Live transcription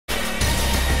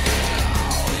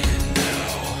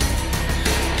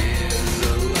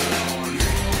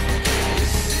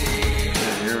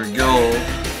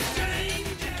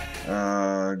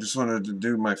just wanted to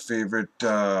do my favorite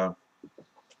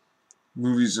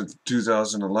movies of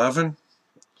 2011.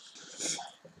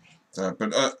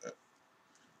 But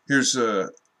here's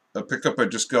a pickup I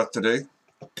just got today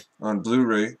on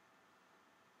Blu-ray.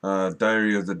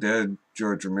 Diary of the Dead,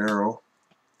 George Romero.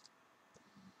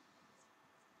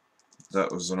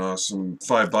 That was an awesome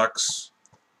 $5.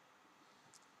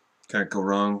 Can't go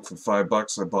wrong for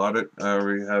 $5. I bought it. I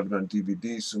already have it on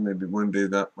DVD, so maybe one day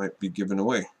that might be given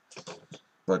away.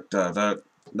 But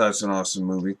that's an awesome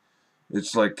movie.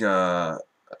 It's like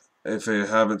if you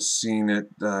haven't seen it,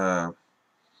 then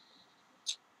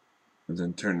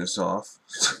turn this off.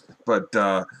 But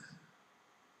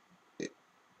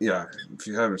yeah, if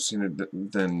you haven't seen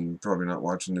it, then probably not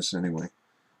watching this anyway.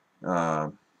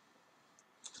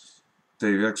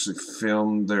 They actually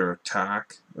filmed their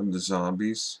attack of the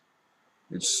zombies.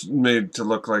 It's made to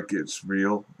look like it's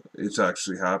real. It's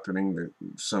actually happening.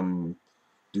 Some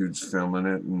dude's filming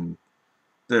it, and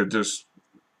they're just,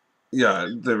 yeah,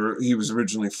 he was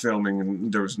originally filming,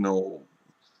 and there was nothing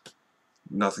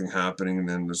happening, and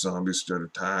then the zombies start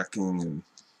attacking, and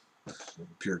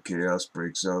pure chaos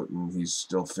breaks out, and he's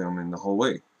still filming the whole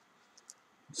way.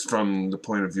 It's from the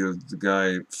point of view of the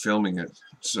guy filming it,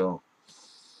 so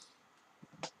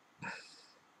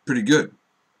pretty good.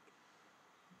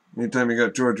 Anytime you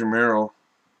got George Romero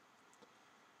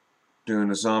doing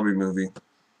a zombie movie,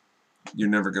 you're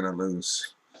never gonna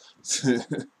lose.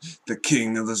 The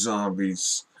king of the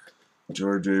zombies,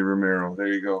 George A. Romero. There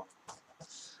you go.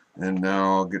 And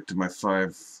now I'll get to my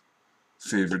 5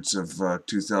 favorites of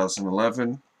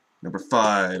 2011. Number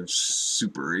 5,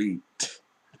 Super 8.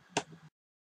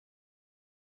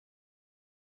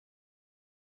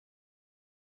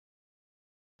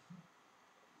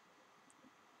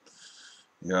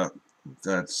 Yeah,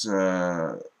 that's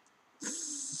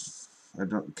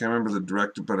can't remember the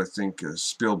director, but I think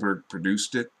Spielberg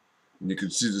produced it, and you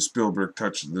can see the Spielberg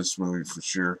touch in this movie for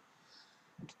sure.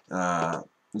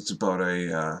 It's about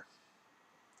a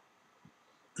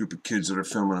group of kids that are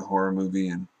filming a horror movie,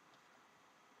 and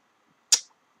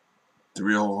the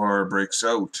real horror breaks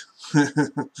out.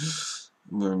 The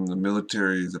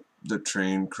military, the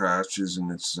train crashes,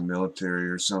 and it's the military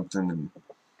or something. And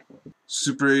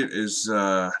Super 8 is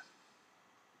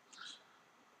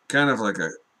kind of like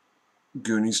a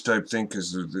Goonies type thing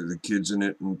because the kids in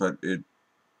it, but it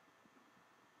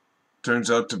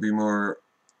turns out to be more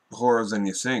horror than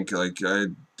you think. Like, I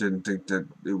didn't think that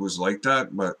it was like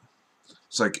that, but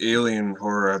it's like alien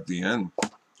horror at the end.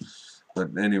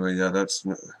 But anyway, yeah, that's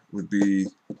would be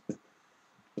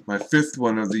my 5th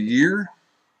one of the year.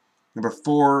 Number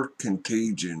 4,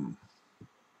 Contagion.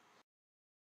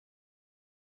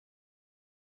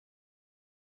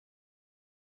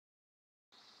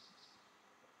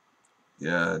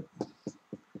 Yeah,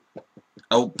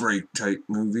 Outbreak type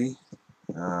movie.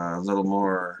 A little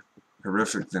more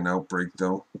horrific than Outbreak,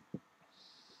 though.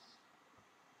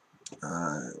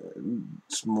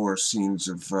 It's more scenes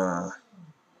of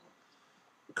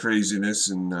craziness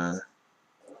and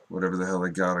whatever the hell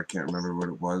they got. I can't remember what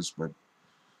it was, but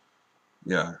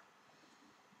yeah.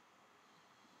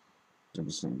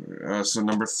 So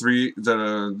number 3,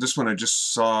 this one I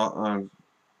just saw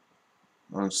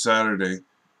on Saturday,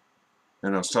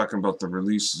 and I was talking about the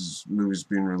movies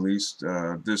being released.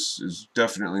 This is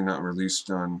definitely not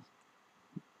released on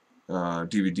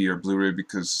DVD or Blu-ray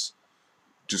because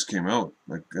it just came out,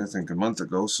 like, I think a month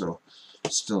ago, so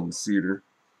it's still in the theater.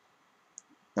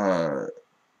 The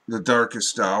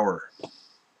Darkest Hour.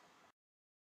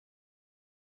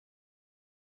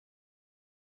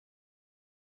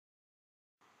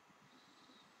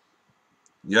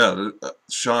 Yeah, that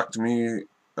shocked me.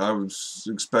 I was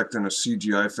expecting a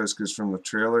CGI fest because from the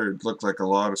trailer it looked like a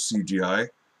lot of CGI,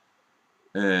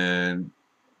 and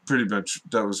pretty much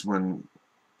that was when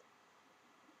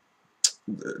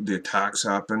the attacks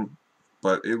happened.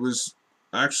 But it was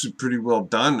actually pretty well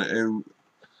done, and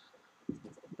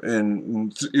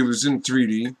it was in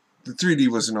 3D. The 3D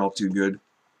wasn't all too good.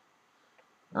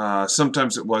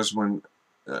 Sometimes it was when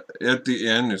at the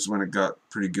end is when it got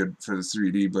pretty good for the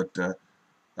 3D, but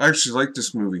I actually liked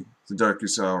this movie, The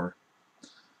Darkest Hour.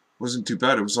 Wasn't too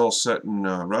bad. It was all set in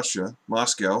Russia,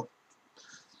 Moscow,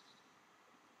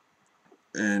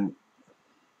 and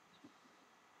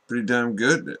pretty damn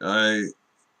good. I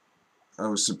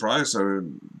was surprised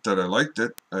that I liked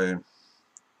it.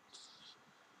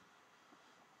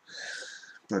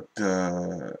 But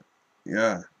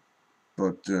yeah.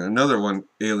 But another one,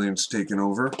 aliens taking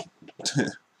over.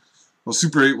 Well,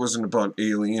 Super 8 wasn't about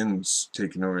aliens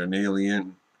taking over, an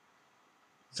alien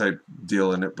type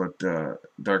deal in it, but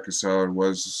Darkest Hour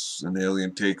was an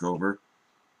alien takeover.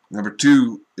 Number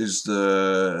 2 was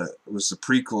the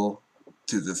prequel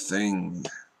to The Thing.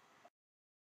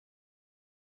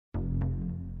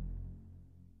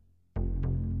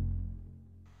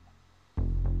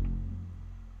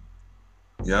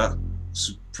 Yeah,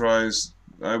 surprised.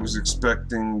 I was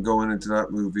expecting going into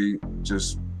that movie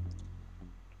just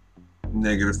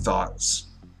negative thoughts.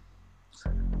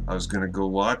 I was gonna go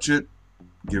watch it,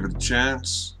 give it a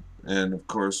chance, and of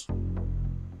course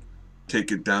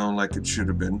take it down like it should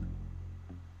have been.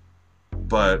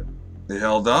 But they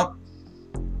held up.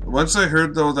 Once I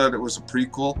heard though that it was a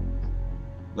prequel,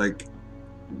 like,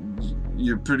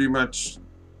 you're pretty much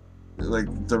like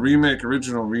the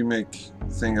original remake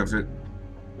thing of it,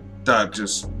 that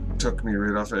just took me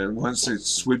right off it. Once they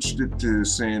switched it to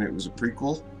saying it was a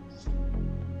prequel,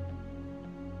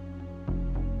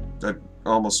 that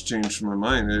almost changed my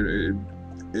mind.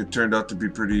 It turned out to be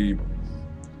pretty.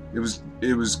 It was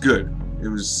good. It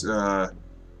was the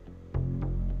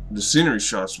scenery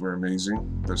shots were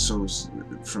amazing, but so was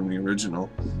from the original.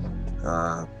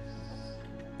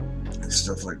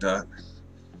 Stuff like that.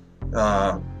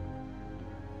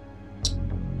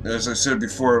 As I said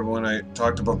before, when I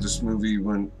talked about this movie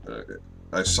when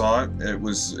I saw it, it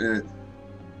was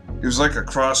like a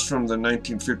cross from the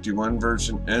 1951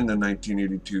 version and the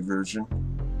 1982 version,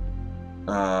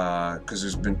 because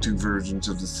there's been 2 versions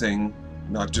of The Thing,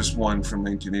 not just one from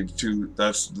 1982.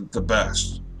 That's the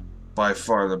best, by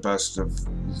far the best of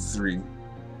the 3,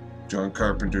 John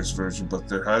Carpenter's version, but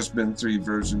there has been 3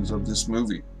 versions of this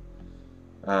movie.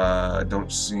 I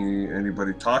don't see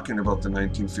anybody talking about the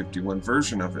 1951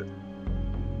 version of it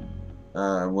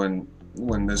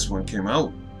when this one came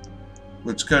out,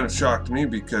 which kind of shocked me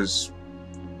because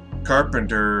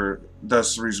Carpenter,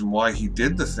 that's the reason why he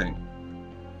did The Thing,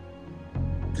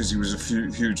 because he was a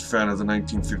huge fan of the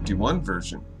 1951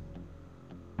 version.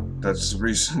 That's the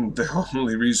reason, the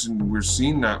only reason we're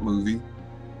seeing that movie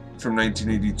from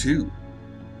 1982.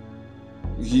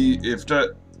 If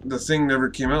The Thing never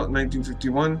came out in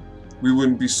 1951, we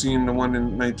wouldn't be seeing the one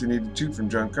in 1982 from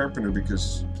John Carpenter,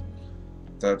 because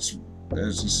that's,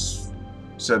 as he's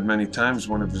said many times,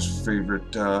 one of his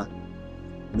favorite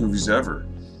movies ever,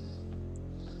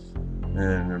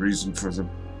 and the reason for the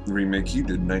remake he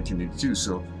did in 1982.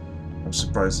 So I'm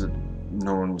surprised that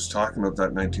no one was talking about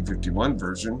that 1951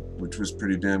 version, which was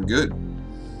pretty damn good.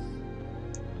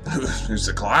 It was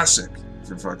a classic,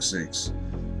 for fuck's sakes.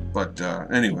 But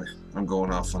anyway, I'm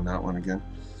going off on that one again.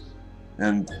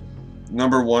 And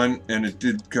number 1, and it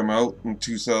did come out in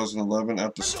 2011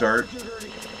 at the start.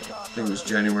 I think it was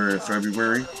January or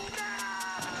February.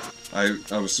 I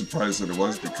was surprised that it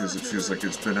was, because it feels like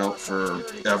it's been out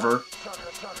forever.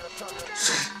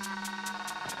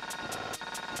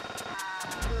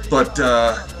 But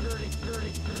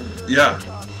yeah,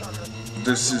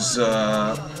 this is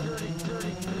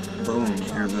boom, you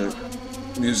hear the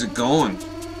music going.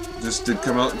 This did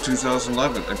come out in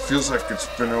 2011. It feels like it's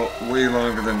been out way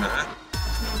longer than that,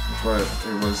 but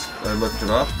it was. I looked it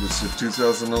up. It said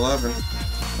 2011.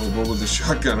 Hobo with a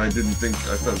Shotgun. I thought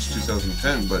it was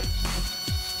 2010, but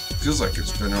it feels like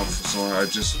it's been out for so long. I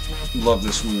just love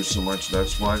this movie so much.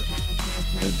 That's why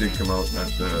it did come out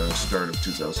at the start of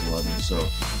 2011. So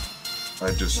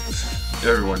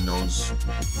everyone knows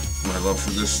my love for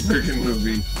this friggin'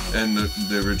 movie and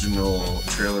the original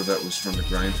trailer that was from the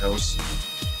Grindhouse.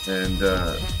 And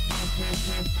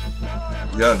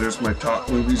yeah, there's my top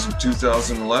movies of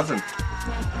 2011.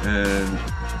 And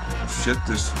shit,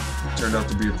 this turned out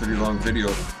to be a pretty long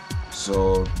video,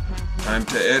 so time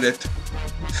to edit.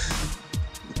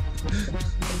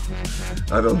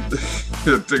 I don't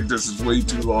think this is way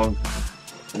too long.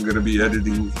 I'm gonna be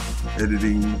editing,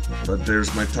 but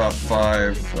there's my top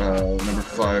 5, number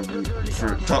 5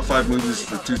 for top 5 movies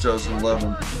for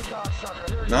 2011.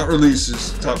 Not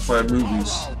releases, top 5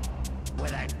 movies.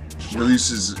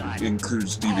 Releases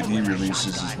includes DVD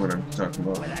releases, is what I'm talking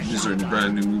about. These are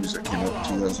brand new movies that came out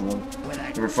in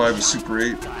 2011. Number 5 is Super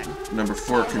 8. Number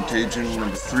 4, Contagion.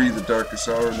 Number 3, The Darkest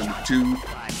Hour. Number 2,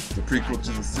 the prequel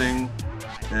to The Thing.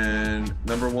 And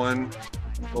number 1,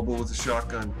 Hobo with a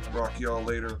Shotgun. Rock y'all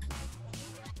later.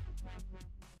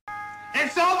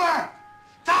 It's over!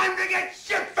 Time to get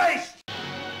shit-faced!